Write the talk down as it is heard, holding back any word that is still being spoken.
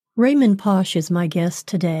Raymond Posch is my guest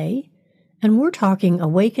today, and we're talking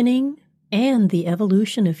awakening and the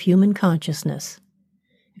evolution of human consciousness.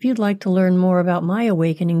 If you'd like to learn more about my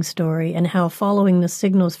awakening story and how following the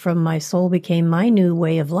signals from my soul became my new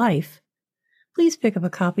way of life, please pick up a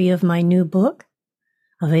copy of my new book,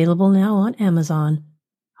 available now on Amazon.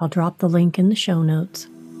 I'll drop the link in the show notes.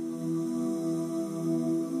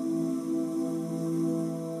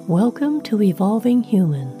 Welcome to Evolving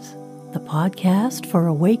Humans, the podcast for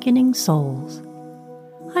awakening souls.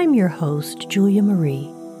 I'm your host, Julia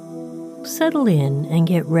Marie. Settle in and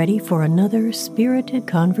get ready for another spirited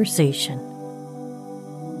conversation.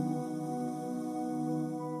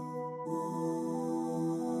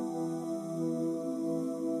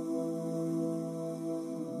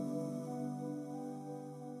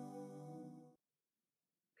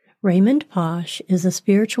 Raymond Posch is a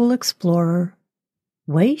spiritual explorer,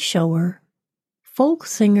 way shower, folk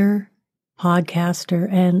singer,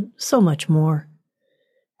 podcaster, and so much more.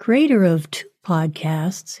 Creator of 2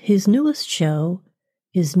 podcasts, his newest show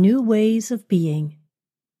is New Ways of Being.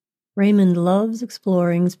 Raymond loves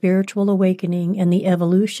exploring spiritual awakening and the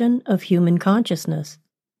evolution of human consciousness.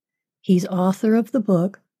 He's author of the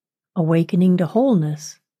book Awakening to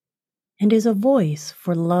Wholeness and is a voice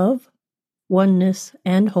for love, oneness,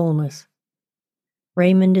 and wholeness.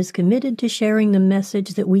 Raymond is committed to sharing the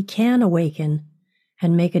message that we can awaken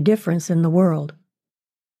and make a difference in the world.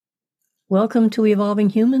 Welcome to Evolving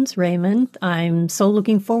Humans, Raymond. I'm so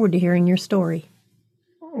looking forward to hearing your story.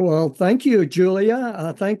 Well, thank you,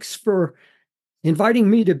 Julia. Thanks for inviting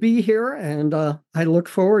me to be here, and I look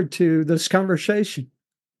forward to this conversation.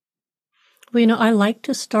 Well, I like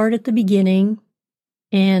to start at the beginning,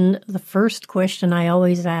 and the first question I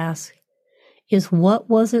always ask is, what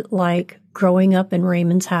was it like growing up in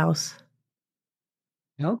Raymond's house?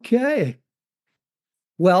 Okay.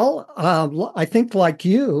 Well, I think like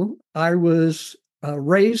you, I was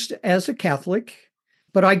raised as a Catholic,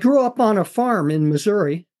 but I grew up on a farm in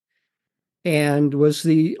Missouri and was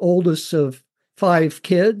the oldest of 5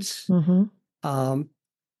 kids. Mm-hmm.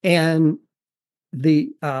 And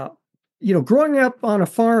growing up on a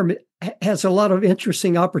farm has a lot of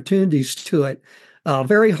interesting opportunities to it.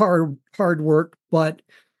 Very hard work, but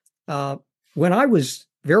when I was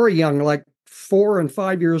very young, like 4 and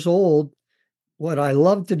 5 years old, what I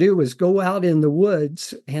loved to do was go out in the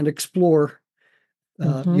woods and explore.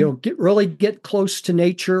 Get close to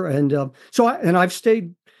nature, and I've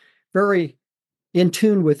stayed very in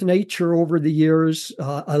tune with nature over the years.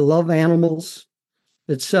 I love animals,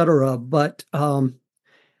 etc. But growing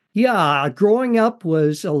up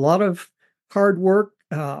was a lot of hard work.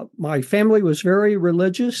 My family was very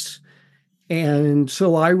religious, and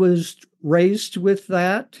so I was raised with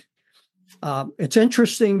that. It's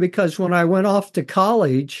interesting because when I went off to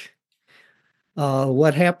college,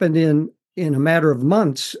 what happened in a matter of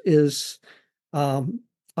months is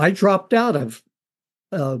I dropped out of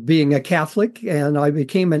being a Catholic and I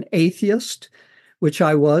became an atheist, which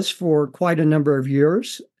I was for quite a number of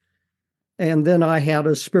years. And then I had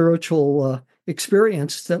a spiritual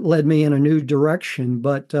experience that led me in a new direction.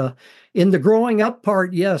 But in the growing up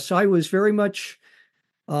part, yes, I was very much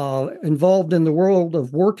involved in the world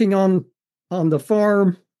of working on the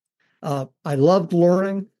farm. I loved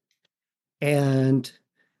learning, and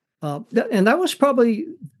that was probably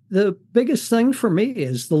the biggest thing for me,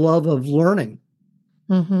 is the love of learning.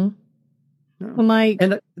 Mm-hmm.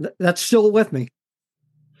 Well, that's still with me.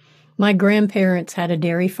 My grandparents had a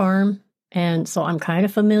dairy farm, and so I'm kind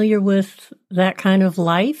of familiar with that kind of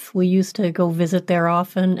life. We used to go visit there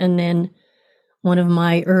often, and then one of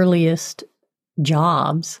my earliest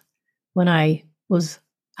jobs when I was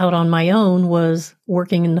out on my own was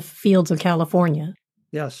working in the fields of California.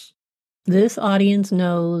 Yes. This audience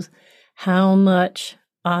knows how much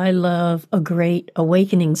I love a great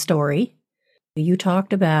awakening story. You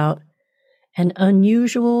talked about an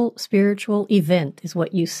unusual spiritual event, is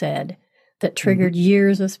what you said, that triggered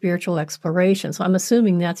years of spiritual exploration. So I'm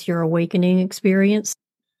assuming that's your awakening experience.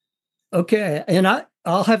 Okay. And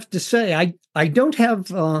I'll have to say, I don't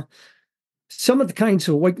have some of the kinds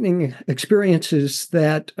of awakening experiences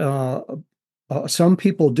that some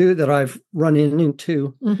people do that I've run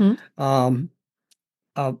into. Mm-hmm.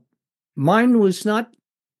 Mine was not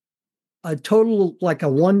a total, like a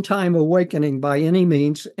one-time awakening by any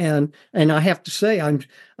means, and I have to say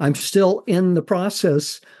I'm still in the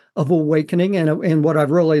process of awakening, and what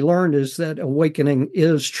I've really learned is that awakening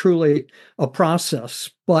is truly a process.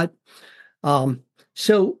 But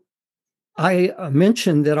so I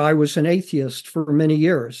mentioned that I was an atheist for many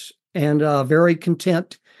years, and very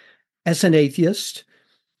content as an atheist.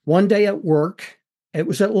 One day at work, it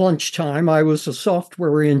was at lunchtime. I was a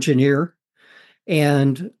software engineer,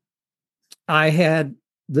 and I had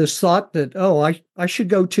this thought that, I should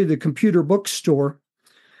go to the computer bookstore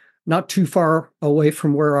not too far away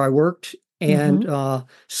from where I worked and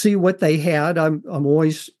see what they had. I'm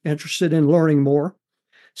always interested in learning more.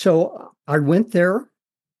 So I went there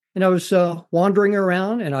and I was wandering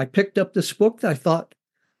around, and I picked up this book that I thought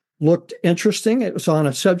looked interesting. It was on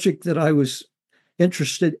a subject that I was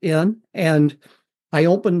interested in. And I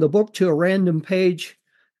opened the book to a random page,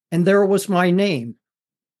 and there was my name.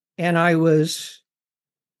 And I was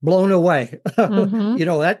blown away.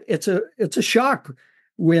 That it's a shock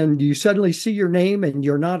when you suddenly see your name and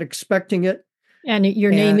you're not expecting it. And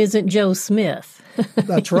your name isn't Joe Smith.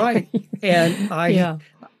 That's right. And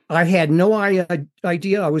I had no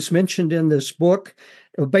idea I was mentioned in this book.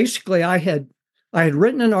 Basically, I had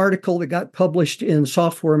written an article that got published in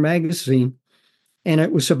Software Magazine, and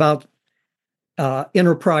it was about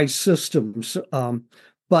enterprise systems.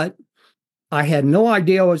 But I had no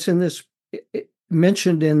idea I was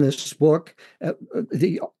mentioned in this book.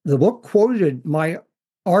 The book quoted my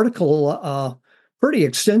article pretty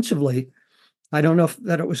extensively. I don't know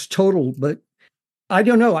that it was total, but I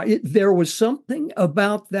don't know. There was something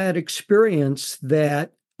about that experience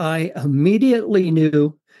that I immediately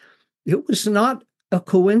knew it was not a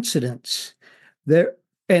coincidence. That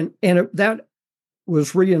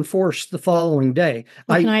was reinforced the following day.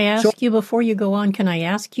 Well, can I ask you, before you go on, can I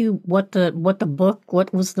ask you what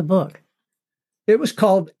was the book? It was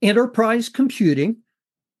called Enterprise Computing,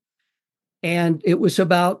 and it was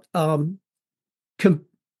about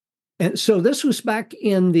and so this was back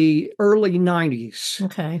in the early 90s.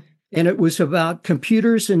 Okay. And it was about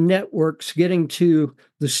computers and networks getting to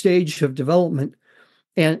the stage of development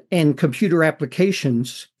and computer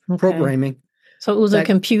applications, programming. So it was a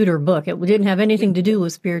computer book. It didn't have anything to do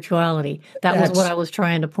with spirituality. That was what I was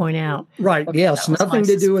trying to point out. Right. Okay, yes. Nothing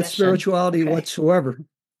to do with spirituality whatsoever.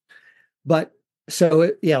 But so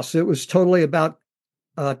it was totally about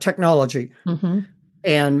technology.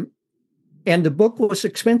 And the book was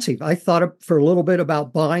expensive. I thought for a little bit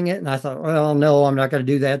about buying it, and I thought, well, no, I'm not going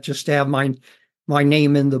to do that just to have my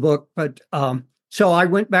name in the book. But so I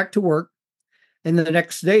went back to work. And the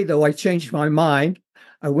next day, though, I changed my mind.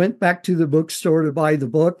 I went back to the bookstore to buy the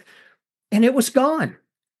book, and it was gone.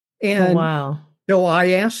 And so I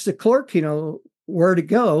asked the clerk, where to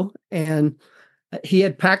go. And he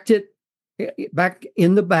had packed it back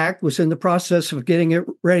in the back, was in the process of getting it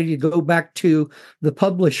ready to go back to the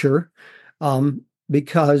publisher.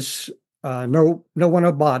 Because no one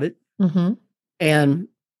had bought it. And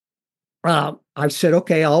I said,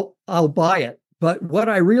 okay, I'll buy it. But what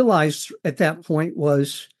I realized at that point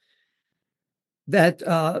was that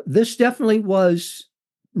this definitely was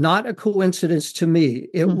not a coincidence to me.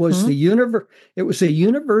 It was the universe. It was a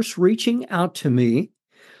universe reaching out to me,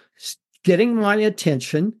 getting my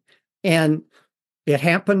attention, and it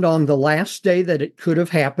happened on the last day that it could have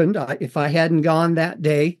happened. If I hadn't gone that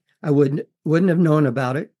day, I wouldn't have known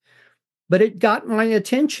about it. But it got my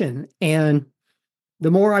attention. And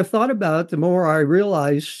the more I thought about it, the more I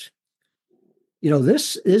realized,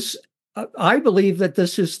 this is, I believe that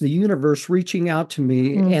this is the universe reaching out to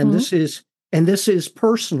me. And this is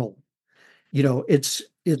personal. It's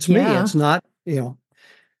me. It's not,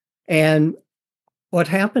 and what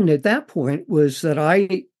happened at that point was that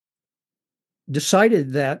I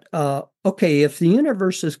decided that, okay, if the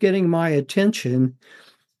universe is getting my attention,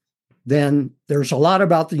 then there's a lot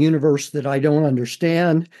about the universe that I don't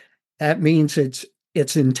understand. That means it's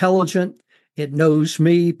intelligent. It knows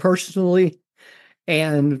me personally.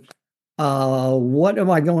 And what am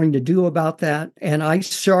I going to do about that? And I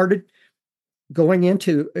started going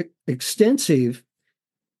into extensive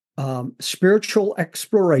spiritual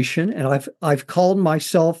exploration. And I've called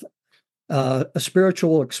myself a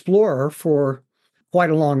spiritual explorer for quite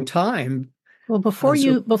a long time. Well, before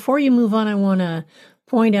you move on, I want to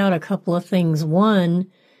point out a couple of things. One,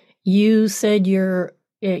 you said you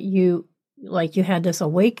had this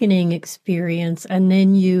awakening experience, and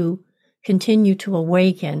then you continue to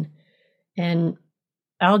awaken. And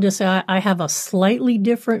I'll just say I have a slightly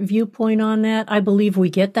different viewpoint on that. I believe we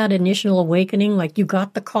get that initial awakening, like you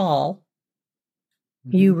got the call,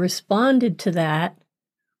 you responded to that,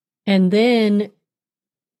 and then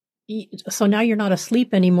so now you're not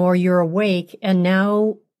asleep anymore, you're awake, and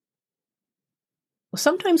now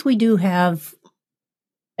sometimes we do have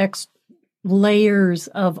layers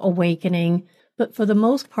of awakening, but for the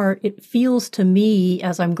most part, it feels to me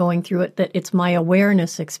as I'm going through it that it's my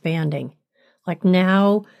awareness expanding. Like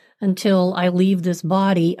now, until I leave this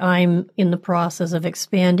body, I'm in the process of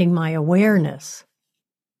expanding my awareness.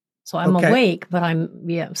 So I'm awake, but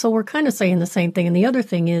so we're kind of saying the same thing. And the other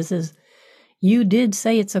thing is you did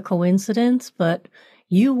say it's a coincidence, but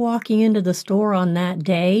you walking into the store on that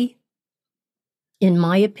day, in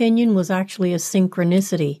my opinion, was actually a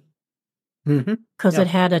synchronicity. Because it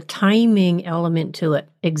had a timing element to it.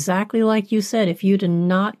 Exactly like you said, if you'd have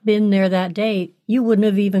not been there that day, you wouldn't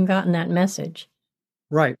have even gotten that message.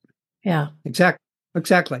 Right. Yeah.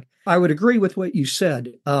 Exactly. I would agree with what you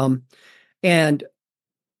said. And,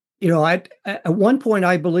 at one point,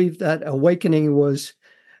 I believed that awakening was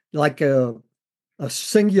like a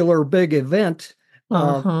singular big event.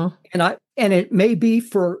 And it may be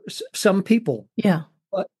for some people. Yeah.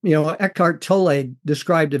 But, Eckhart Tolle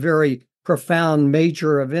described a very profound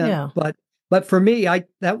major event. Yeah. But for me,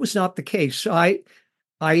 that was not the case. I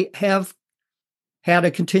have had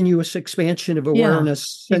a continuous expansion of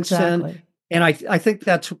awareness since then. And I think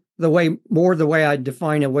that's the way I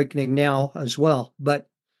define awakening now as well. But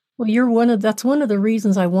that's one of the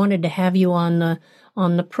reasons I wanted to have you on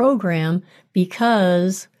the program,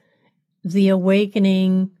 because the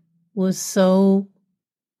awakening was so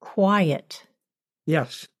quiet.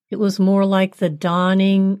 Yes. It was more like the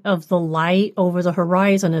dawning of the light over the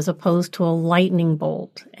horizon as opposed to a lightning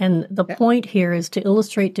bolt. And the point here is to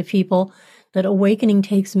illustrate to people that awakening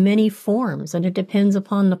takes many forms, and it depends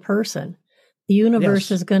upon the person. The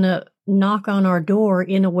universe is going to knock on our door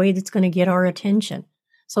in a way that's going to get our attention.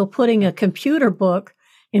 So putting a computer book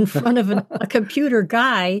in front of a computer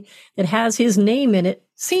guy that has his name in it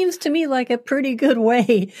seems to me like a pretty good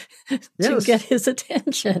way to get his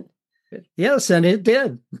attention. Yes, and it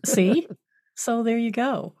did. See? So there you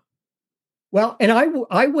go. Well, and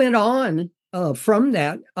I went on from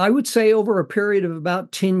that. I would say over a period of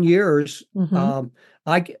about 10 years,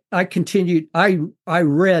 I continued. I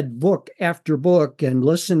read book after book and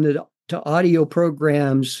listened to audio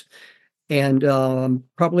programs, and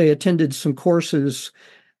probably attended some courses.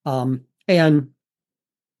 And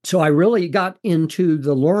so I really got into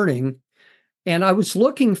the learning, and I was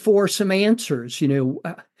looking for some answers.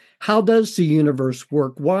 How does the universe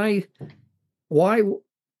work? Why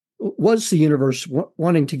was the universe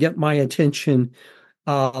wanting to get my attention?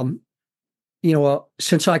 Since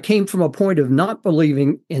I came from a point of not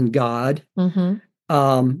believing in God, I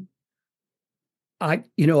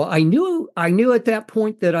knew at that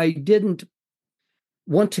point that I didn't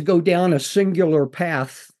want to go down a singular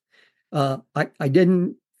path. I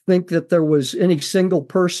didn't think that there was any single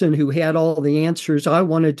person who had all the answers. I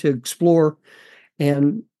wanted to explore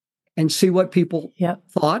and see what people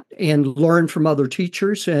thought and learn from other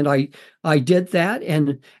teachers. And I did that.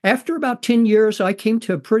 And after about 10 years, I came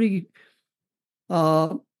to a pretty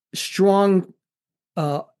strong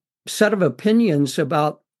set of opinions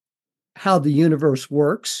about how the universe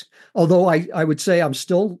works. Although I would say I'm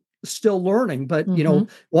still learning. But,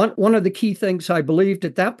 one of the key things I believed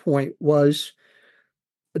at that point was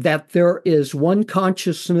that there is one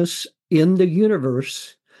consciousness in the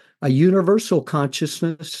universe, a universal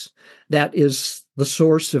consciousness that is the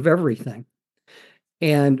source of everything.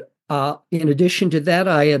 And in addition to that,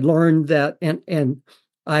 I had learned that, and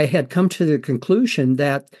I had come to the conclusion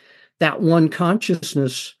that one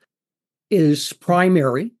consciousness is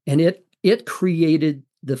primary, and it created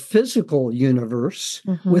the physical universe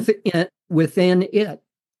within it.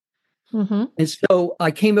 And so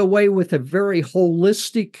I came away with a very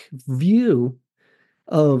holistic view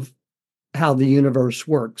of how the universe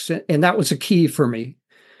works. And that was a key for me.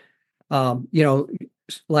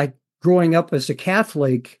 Like growing up as a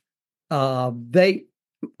Catholic, they,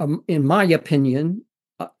 in my opinion,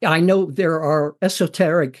 I know there are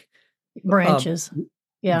esoteric branches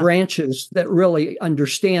that really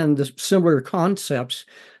understand the similar concepts,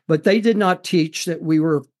 but they did not teach that we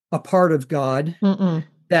were a part of God,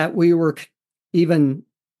 that we were even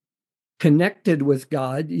connected with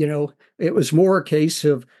God. It was more a case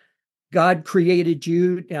of God created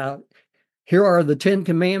you. Here are the 10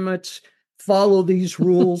 commandments. Follow these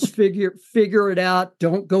rules. Figure it out.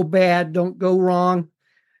 Don't go bad. Don't go wrong.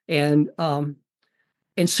 And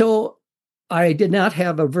so I did not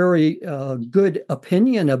have a very good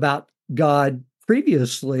opinion about God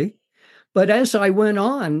previously. But as I went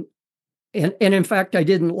on, and in fact, I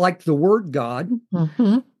didn't like the word God.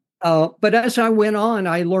 But as I went on,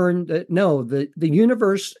 I learned that no, the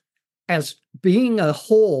universe as being a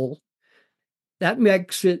whole, that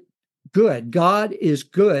makes it good. God is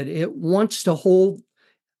good. It wants to hold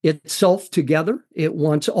itself together. It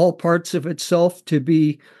wants all parts of itself to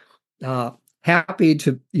be happy,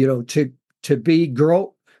 to be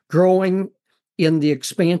growing in the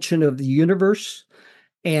expansion of the universe.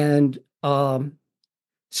 And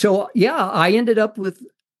so, I ended up with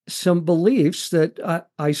some beliefs that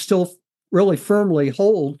I still really firmly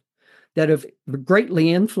hold that have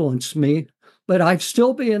greatly influenced me, but I've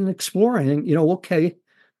still been exploring, okay,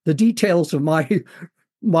 the details of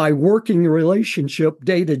my working relationship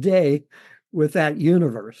day to day with that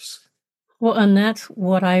universe. Well, and that's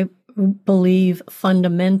what I believe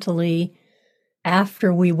fundamentally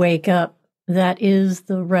after we wake up, that is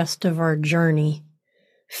the rest of our journey.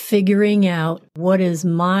 Figuring out what is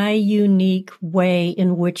my unique way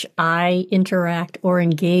in which I interact or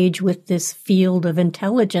engage with this field of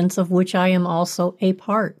intelligence of which I am also a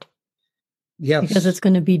part. Yes. Because it's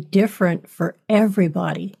going to be different for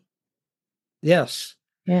everybody. Yes.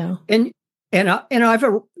 Yeah. And I've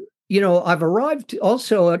arrived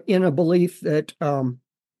also in a belief that,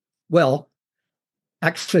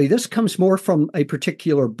 actually, this comes more from a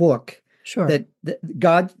particular book. Sure. That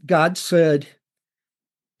God said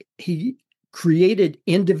he created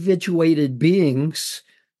individuated beings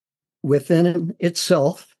within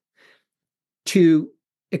itself to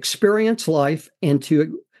experience life and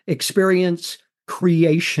to experience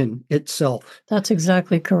creation itself. That's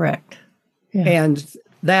exactly correct. Yeah. And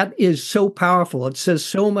that is so powerful. It says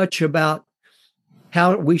so much about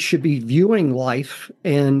how we should be viewing life.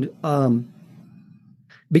 And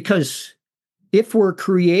because if we're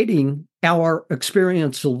creating our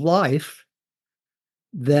experience of life,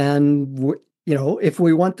 then, if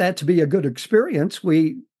we want that to be a good experience,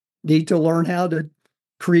 we need to learn how to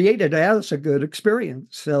create it as a good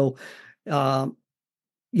experience. So, I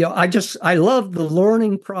love the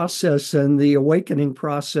learning process and the awakening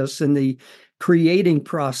process and the creating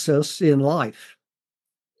process in life.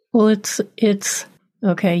 Well, it's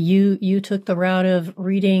okay. You took the route of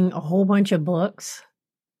reading a whole bunch of books.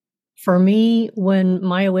 For me, when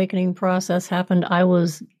my awakening process happened, I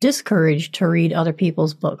was discouraged to read other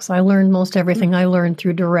people's books. I learned most everything I learned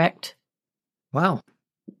through direct. Wow.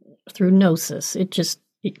 Through gnosis. It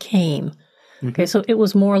came. Mm-hmm. Okay, so it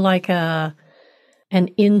was more like an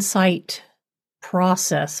insight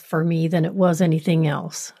process for me than it was anything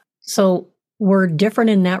else. So we're different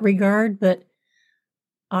in that regard, but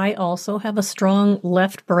I also have a strong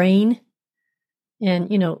left brain.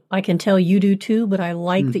 And, I can tell you do too, but I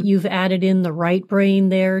like that you've added in the right brain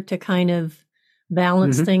there to kind of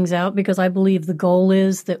balance things out, because I believe the goal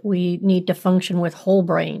is that we need to function with whole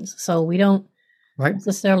brains. So we don't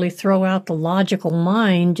necessarily throw out the logical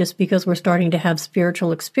mind just because we're starting to have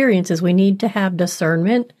spiritual experiences. We need to have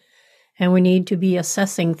discernment, and we need to be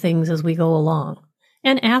assessing things as we go along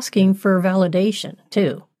and asking for validation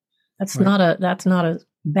too. That's not a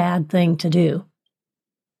bad thing to do.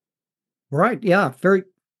 Right. Yeah. Very,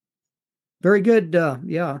 very good.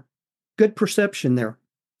 Good perception there.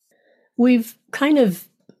 We've kind of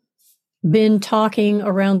been talking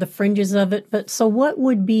around the fringes of it, but so what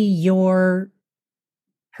would be your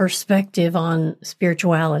perspective on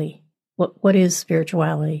spirituality? What is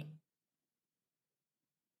spirituality?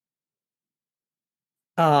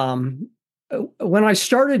 When I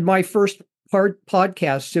started my first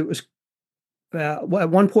podcast, it was at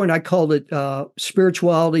one point I called it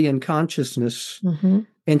spirituality and consciousness. Mm-hmm.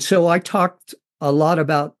 And so I talked a lot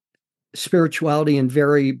about spirituality in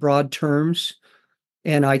very broad terms.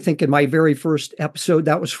 And I think in my very first episode,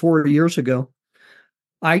 that was 4 years ago,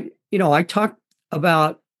 I talked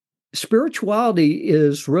about spirituality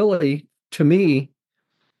is really, to me,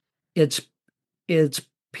 it's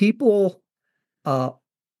people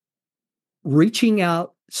reaching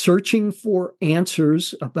out, searching for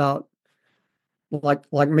answers about,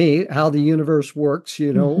 like me, how the universe works,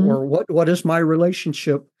 or what is my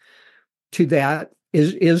relationship to that?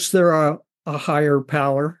 Is there a higher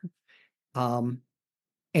power? And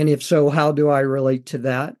if so, how do I relate to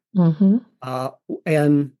that?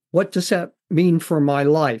 And what does that mean for my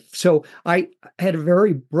life? So I had a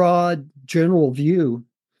very broad, general view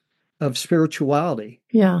of spirituality.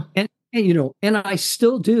 Yeah. And I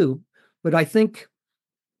still do, but I think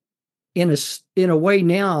in a way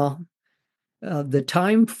now, the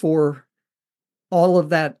time for all of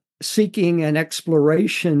that seeking and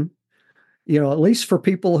exploration, at least for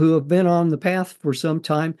people who have been on the path for some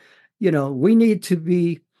time, we need to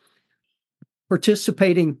be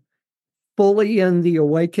participating fully in the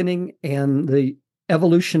awakening and the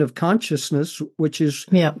evolution of consciousness, which is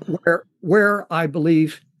where I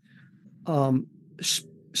believe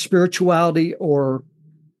spirituality or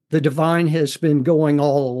the divine has been going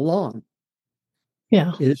all along.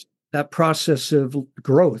 Yeah. Is that process of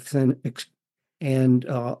growth and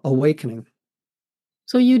awakening.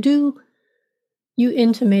 So you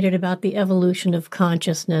intimated about the evolution of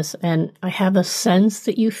consciousness, and I have a sense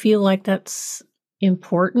that you feel like that's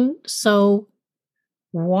important. So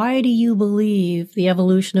Why do you believe the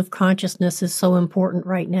evolution of consciousness is so important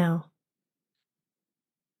right now?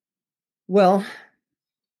 Well,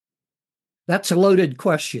 that's a loaded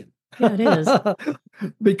question. Yeah, it is.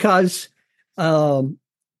 Because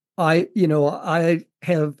I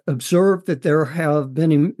have observed that there have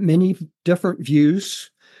been many different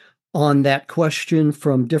views on that question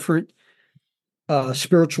from different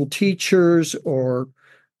spiritual teachers or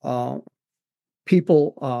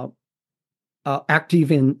people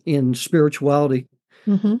active in spirituality.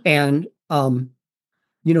 Mm-hmm. And,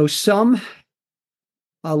 some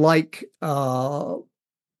like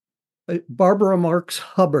Barbara Marx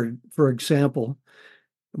Hubbard, for example,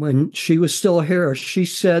 when she was still here, she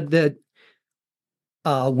said that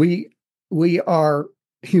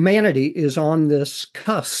humanity is on this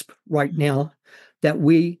cusp right now, that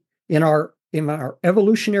we in our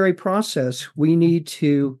evolutionary process, we need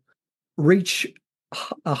to reach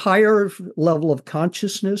a higher level of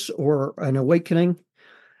consciousness or an awakening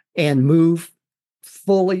and move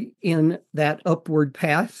fully in that upward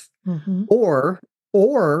path. Mm-hmm.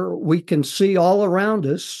 Or we can see all around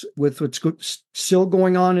us with what's still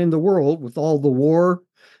going on in the world, with all the war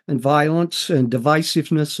and violence and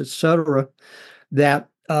divisiveness, etc., that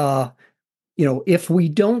if we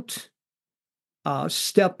don't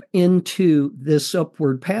step into this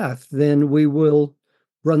upward path, then we will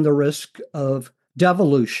run the risk of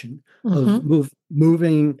devolution, Mm-hmm. of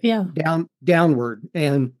moving Yeah. downward.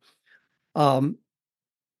 And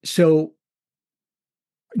so,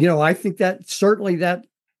 I think that certainly that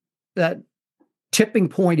tipping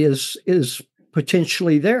point is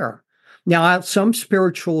potentially there. Now, some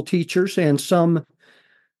spiritual teachers and some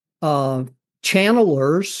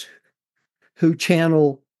channelers who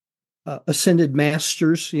channel ascended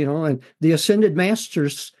masters, and the ascended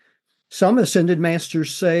masters, some ascended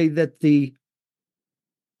masters say that the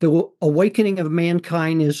awakening of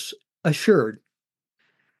mankind is assured.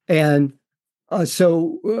 And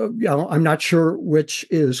I'm not sure which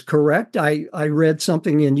is correct. I read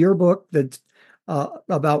something in your book that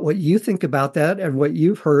about what you think about that and what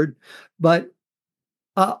you've heard, but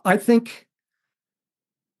I think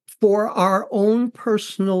for our own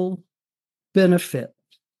personal benefit,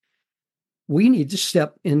 we need to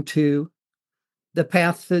step into the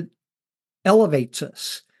path that elevates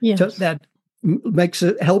us, Yes. that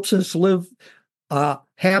helps us live a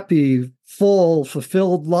happy, full,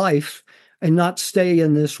 fulfilled life and not stay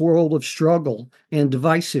in this world of struggle and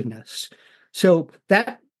divisiveness. So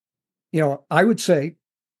that, I would say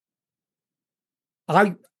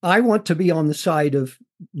I want to be on the side of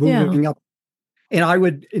moving up, and I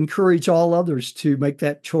would encourage all others to make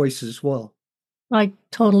that choice as well. I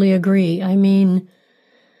totally agree. I mean,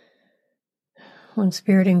 when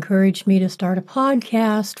Spirit encouraged me to start a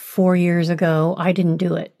podcast 4 years ago, I didn't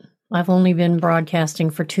do it. I've only been broadcasting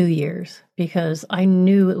for 2 years because I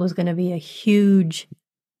knew it was going to be a huge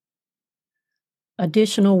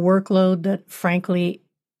additional workload that, frankly,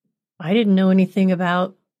 I didn't know anything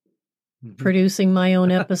about producing my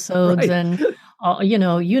own episodes. Right. And,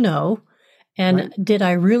 and right. Did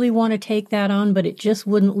I really want to take that on? But it just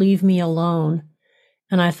wouldn't leave me alone.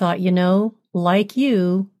 And I thought, like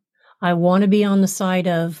you, I want to be on the side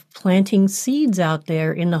of planting seeds out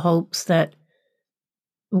there in the hopes that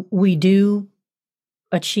we do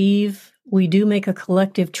make a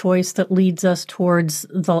collective choice that leads us towards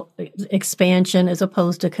the expansion as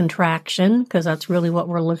opposed to contraction, because that's really what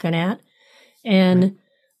we're looking at. And right.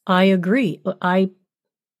 I agree. I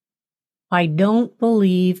don't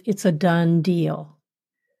believe it's a done deal.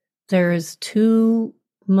 There is too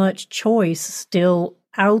much choice still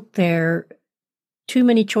out there, too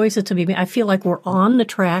many choices to be made. I feel like we're on the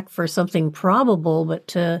track for something probable,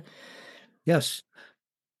 but yes.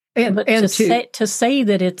 To say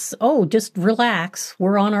that it's, just relax,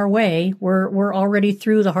 we're on our way, we're already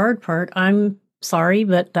through the hard part. I'm sorry,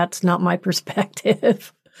 but that's not my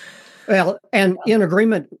perspective. Well, and in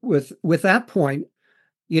agreement with that point,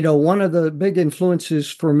 one of the big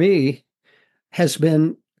influences for me has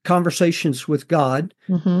been Conversations with God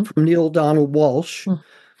from Neil Donald Walsh. Mm-hmm.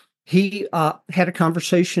 He had a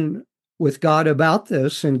conversation with God about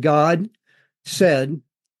this, and God said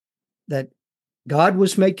that God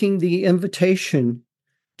was making the invitation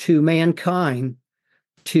to mankind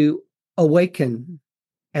to awaken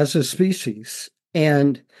as a species,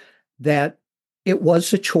 and that it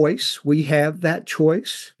was a choice. We have that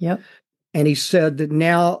choice. Yep. And he said that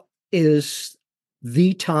now is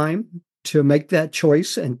the time to make that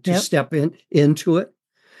choice and to step into it.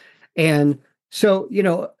 And so,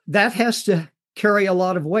 that has to carry a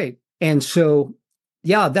lot of weight. And so,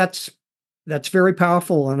 that's very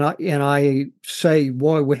powerful. And I say,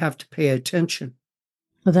 boy, we have to pay attention.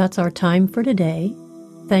 Well, that's our time for today.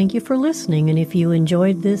 Thank you for listening, and if you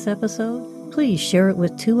enjoyed this episode, please share it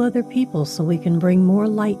with 2 other people so we can bring more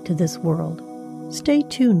light to this world. Stay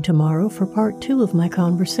tuned tomorrow for part 2 of my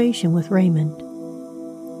conversation with Raymond.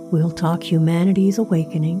 We'll talk humanity's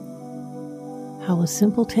awakening, how a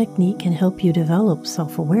simple technique can help you develop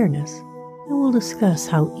self-awareness, and we'll discuss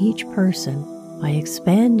how each person, by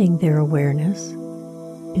expanding their awareness,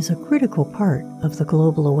 is a critical part of the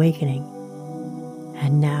global awakening.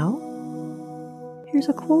 And now, here's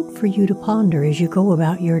a quote for you to ponder as you go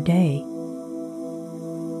about your day.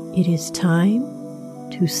 It is time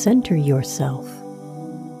to center yourself.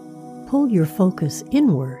 Pull your focus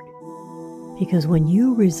inward, because when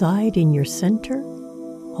you reside in your center,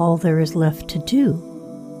 all there is left to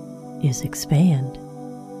do is expand.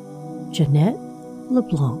 Jeanette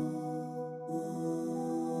LeBlanc.